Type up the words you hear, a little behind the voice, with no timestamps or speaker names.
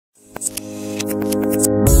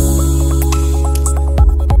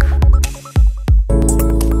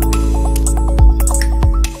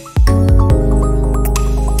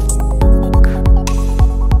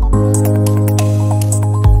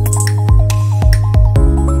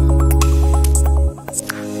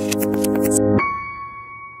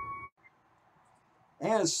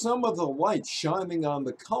Some of the lights shining on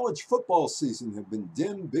the college football season have been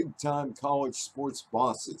dimmed. Big-time college sports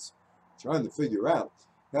bosses trying to figure out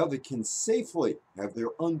how they can safely have their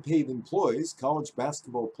unpaid employees, college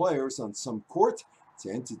basketball players, on some court to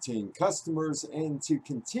entertain customers and to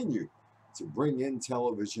continue to bring in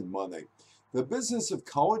television money. The business of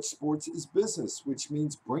college sports is business, which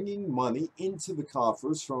means bringing money into the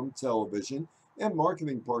coffers from television and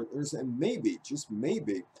marketing partners, and maybe, just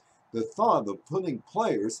maybe, the thought of putting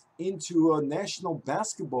players into a National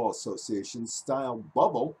Basketball Association style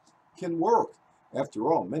bubble can work.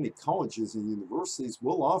 After all, many colleges and universities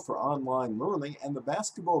will offer online learning, and the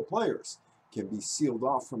basketball players can be sealed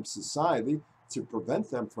off from society to prevent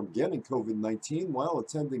them from getting COVID-19 while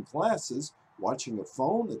attending classes, watching a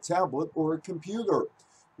phone, a tablet, or a computer.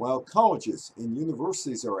 While colleges and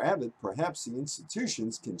universities are at it, perhaps the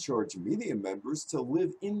institutions can charge media members to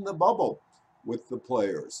live in the bubble with the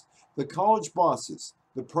players. The college bosses,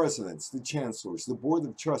 the presidents, the chancellors, the board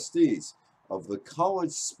of trustees of the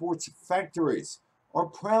college sports factories are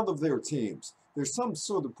proud of their teams. There's some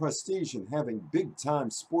sort of prestige in having big-time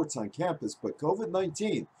sports on campus, but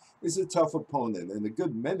COVID-19 is a tough opponent, and a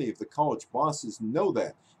good many of the college bosses know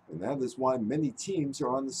that, and that is why many teams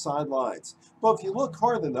are on the sidelines. But if you look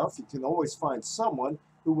hard enough, you can always find someone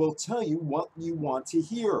who will tell you what you want to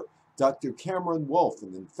hear. Dr. Cameron Wolfe,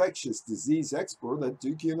 an infectious disease expert at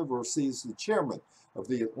Duke University, is the chairman of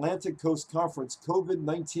the Atlantic Coast Conference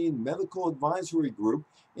COVID-19 Medical Advisory Group,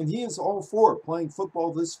 and he is all for playing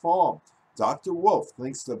football this fall. Dr. Wolfe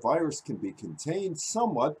thinks the virus can be contained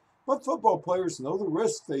somewhat, but football players know the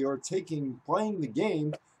risk they are taking playing the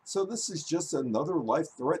game, so this is just another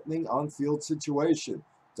life-threatening on-field situation.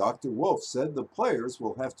 Dr. Wolfe said the players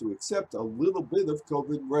will have to accept a little bit of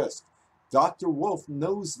COVID risk. Dr. Wolfe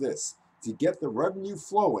knows this. To get the revenue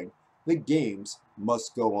flowing, the games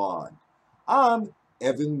must go on. I'm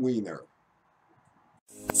Evan Weiner.